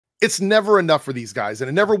It's never enough for these guys, and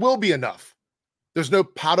it never will be enough. There's no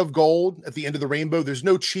pot of gold at the end of the rainbow. There's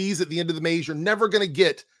no cheese at the end of the maze. You're never going to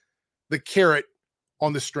get the carrot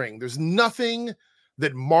on the string. There's nothing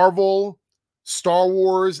that Marvel, Star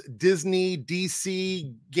Wars, Disney,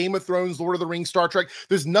 DC, Game of Thrones, Lord of the Rings, Star Trek,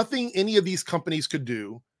 there's nothing any of these companies could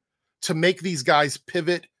do to make these guys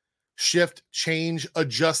pivot, shift, change,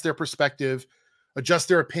 adjust their perspective, adjust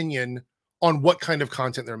their opinion on what kind of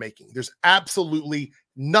content they're making. There's absolutely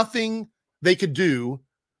nothing they could do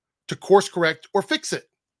to course correct or fix it.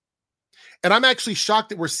 And I'm actually shocked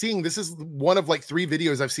that we're seeing, this is one of like 3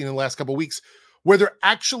 videos I've seen in the last couple of weeks where they're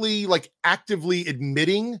actually like actively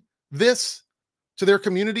admitting this to their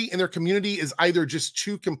community, and their community is either just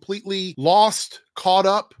too completely lost, caught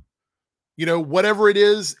up, you know, whatever it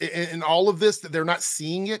is in all of this, that they're not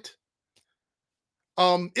seeing it.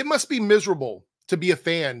 It must be miserable to be a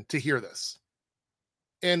fan to hear this.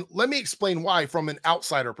 And let me explain why from an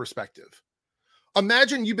outsider perspective.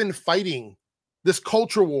 Imagine you've been fighting this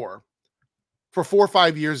culture war for 4 or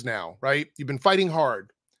 5 years now, right? You've been fighting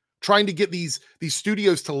hard, trying to get these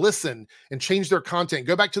studios to listen and change their content,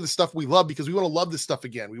 go back to the stuff we love because we want to love this stuff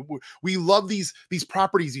again. We love these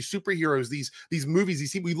properties, these superheroes, these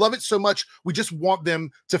movies, we love it so much. We just want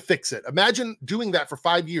them to fix it. Imagine doing that for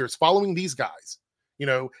 5 years, following these guys, you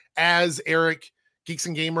know, as Eric, Geeks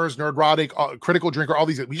and Gamers, Nerdrotic, Critical Drinker, all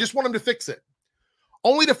these. We just want them to fix it.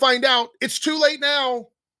 Only to find out it's too late now.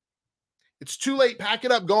 It's too late. Pack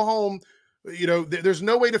it up. Go home. You know, there's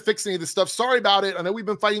no way to fix any of this stuff. Sorry about it. I know we've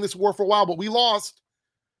been fighting this war for a while, but we lost.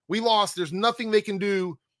 We lost. There's nothing they can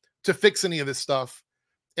do to fix any of this stuff.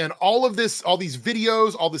 And all of this, all these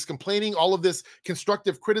videos, all this complaining, all of this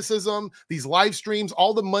constructive criticism, these live streams,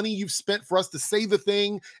 all the money you've spent for us to say the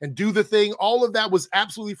thing and do the thing, all of that was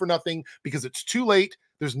absolutely for nothing because it's too late.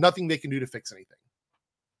 There's nothing they can do to fix anything.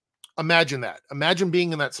 Imagine that. Imagine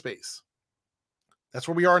being in that space. That's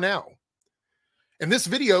where we are now. And this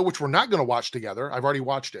video, which we're not going to watch together, I've already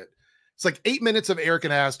watched it. It's like 8 minutes of Eric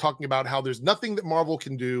and Az talking about how there's nothing that Marvel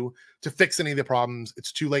can do to fix any of the problems.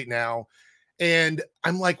 It's too late now. And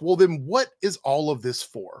I'm like, well, then what is all of this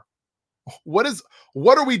for? What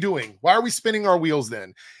are we doing? Why are we spinning our wheels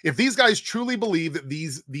then? If these guys truly believe that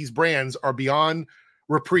these brands are beyond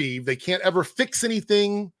reprieve, they can't ever fix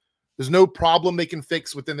anything, there's no problem they can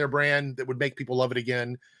fix within their brand that would make people love it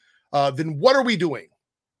again, then what are we doing?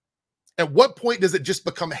 At what point does it just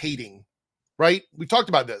become hating, right? We talked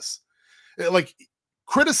about this. Like,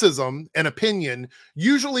 criticism and opinion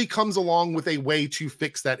usually comes along with a way to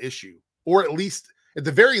fix that issue, or at least, at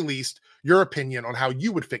the very least, your opinion on how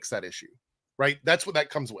you would fix that issue, right? That's what that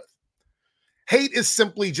comes with. Hate is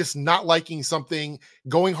simply just not liking something,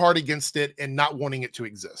 going hard against it, and not wanting it to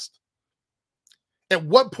exist. At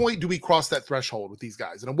what point do we cross that threshold with these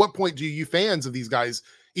guys? And at what point do you fans of these guys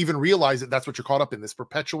even realize that that's what you're caught up in, this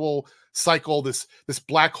perpetual cycle, this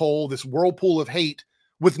black hole, this whirlpool of hate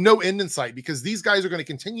with no end in sight? Because these guys are going to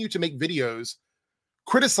continue to make videos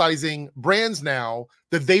criticizing brands now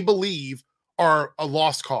that they believe are a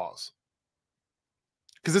lost cause.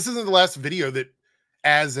 Because this isn't the last video that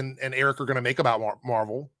Az and Eric are going to make about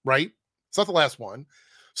Marvel, right? It's not the last one.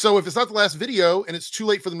 So if it's not the last video and it's too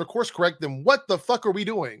late for them to course correct, then what the fuck are we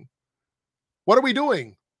doing? What are we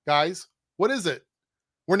doing, guys? What is it?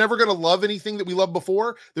 We're never going to love anything that we loved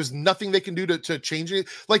before. There's nothing they can do to change it.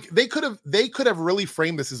 Like, they could have really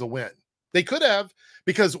framed this as a win. They could have,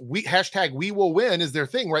 because we will win is their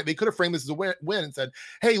thing, right? They could have framed this as a win and said,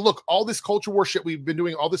 hey, look, all this culture war shit we've been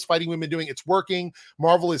doing, all this fighting we've been doing, it's working.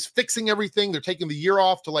 Marvel is fixing everything. They're taking the year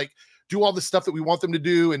off to like do all the stuff that we want them to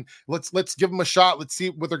do. And let's give them a shot. Let's see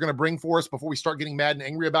what they're going to bring for us before we start getting mad and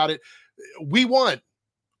angry about it. We won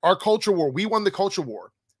our culture war. We won the culture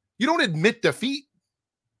war. You don't admit defeat.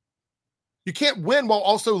 You can't win while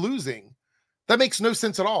also losing. That makes no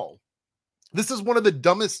sense at all. This is one of the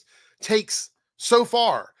dumbest takes so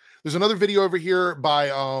far. There's another video over here by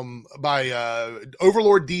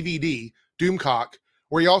Overlord DVD, Doomcock,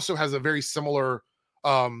 where he also has a very similar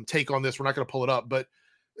take on this. We're not going to pull it up, but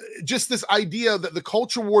just this idea that the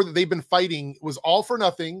culture war that they've been fighting was all for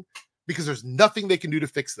nothing because there's nothing they can do to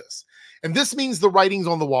fix this. And this means the writing's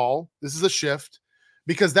on the wall. This is a shift,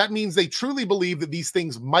 because that means they truly believe that these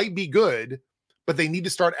things might be good, but they need to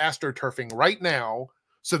start astroturfing right now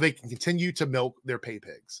so they can continue to milk their pay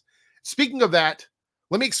pigs. Speaking of that,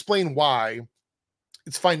 let me explain why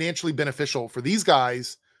it's financially beneficial for these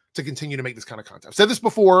guys to continue to make this kind of content. I've said this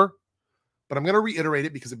before, but I'm going to reiterate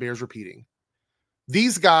it because it bears repeating.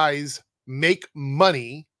 These guys make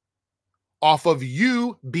money off of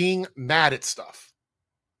you being mad at stuff.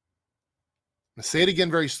 I'm going to say it again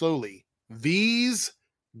very slowly. These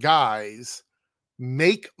guys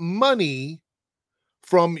make money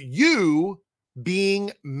from you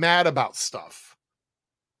being mad about stuff.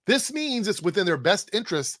 This means it's within their best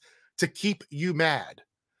interest to keep you mad,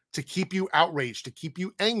 to keep you outraged, to keep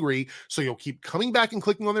you angry. So you'll keep coming back and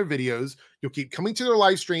clicking on their videos. You'll keep coming to their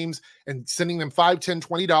live streams and sending them $5, $10,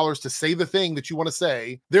 $20 to say the thing that you want to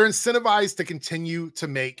say. They're incentivized to continue to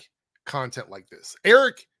make content like this.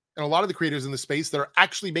 Eric and a lot of the creators in the space that are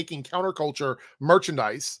actually making counterculture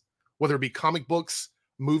merchandise, whether it be comic books,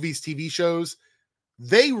 movies, TV shows,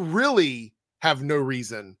 they really have no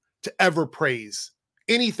reason to ever praise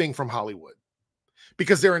anything from Hollywood,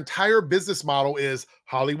 because their entire business model is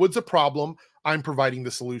Hollywood's a problem, I'm providing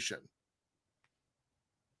the solution.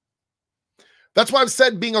 That's why I've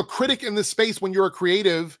said being a critic in this space when you're a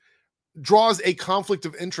creative draws a conflict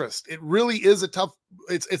of interest. It really is a tough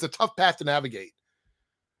path to navigate.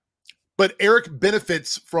 But Eric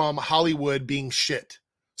benefits from Hollywood being shit.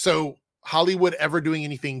 So Hollywood ever doing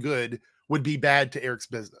anything good would be bad to Eric's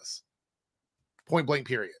business. Point blank,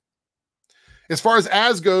 period. As far as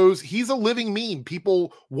Az goes, he's a living meme.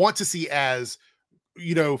 People want to see Az,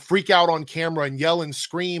 you know, freak out on camera and yell and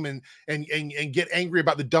scream and get angry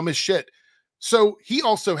about the dumbest shit. So he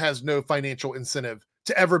also has no financial incentive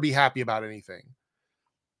to ever be happy about anything.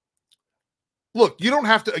 Look, you don't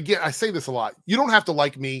have to, again, I say this a lot. You don't have to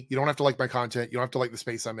like me. You don't have to like my content. You don't have to like the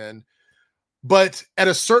space I'm in. But at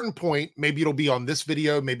a certain point, maybe it'll be on this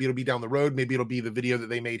video, maybe it'll be down the road, maybe it'll be the video that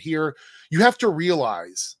they made here. You have to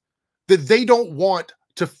realize that they don't want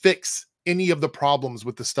to fix any of the problems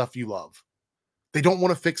with the stuff you love. They don't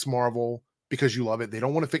want to fix Marvel because you love it. They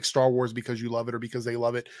don't want to fix Star Wars because you love it or because they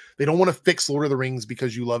love it. They don't want to fix Lord of the Rings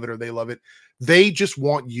because you love it or they love it. They just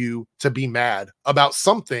want you to be mad about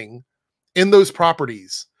something in those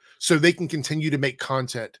properties so they can continue to make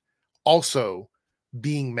content also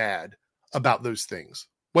being mad about those things,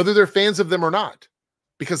 whether they're fans of them or not.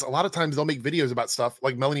 Because a lot of times they'll make videos about stuff,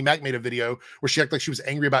 like Melanie Mack made a video where she acted like she was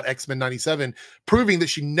angry about X-Men 97, proving that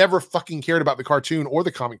she never fucking cared about the cartoon or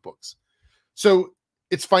the comic books. So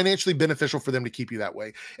it's financially beneficial for them to keep you that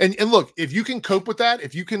way. And look, if you can cope with that,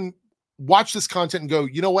 if you can watch this content and go,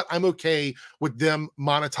 you know what, I'm okay with them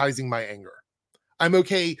monetizing my anger. I'm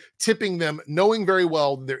okay tipping them, knowing very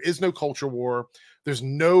well there is no culture war. There's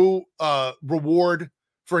no reward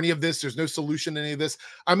for any of this. There's no solution to any of this.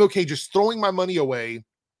 I'm okay just throwing my money away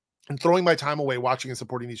and throwing my time away watching and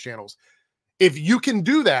supporting these channels. If you can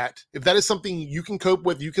do that, if that is something you can cope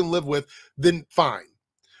with, you can live with, then fine.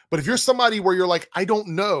 But if you're somebody where you're like, I don't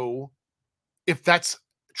know if that's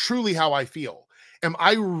truly how I feel. Do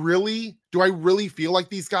I really feel like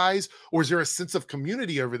these guys, or is there a sense of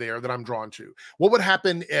community over there that I'm drawn to? What would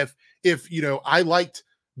happen if you know, I liked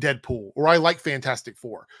Deadpool or I like Fantastic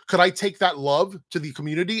Four? Could I take that love to the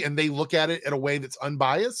community and they look at it in a way that's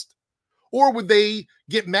unbiased? Or would they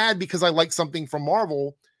get mad because I like something from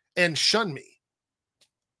Marvel and shun me?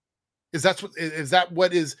 Is that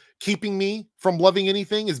what is keeping me from loving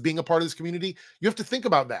anything, is being a part of this community? You have to think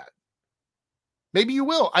about that. Maybe you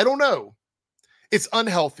will. I don't know. It's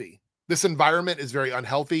unhealthy. This environment is very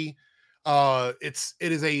unhealthy. It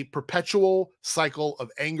is a perpetual cycle of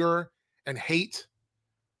anger and hate.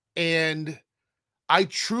 And I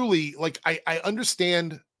truly, like, I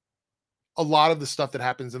understand a lot of the stuff that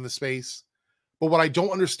happens in the space, but what I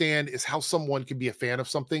don't understand is how someone can be a fan of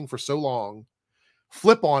something for so long,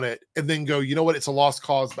 flip on it, and then go, you know what, it's a lost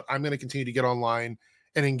cause, but I'm going to continue to get online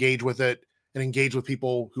and engage with it and engage with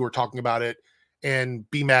people who are talking about it and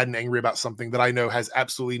be mad and angry about something that I know has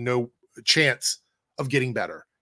absolutely no chance of getting better.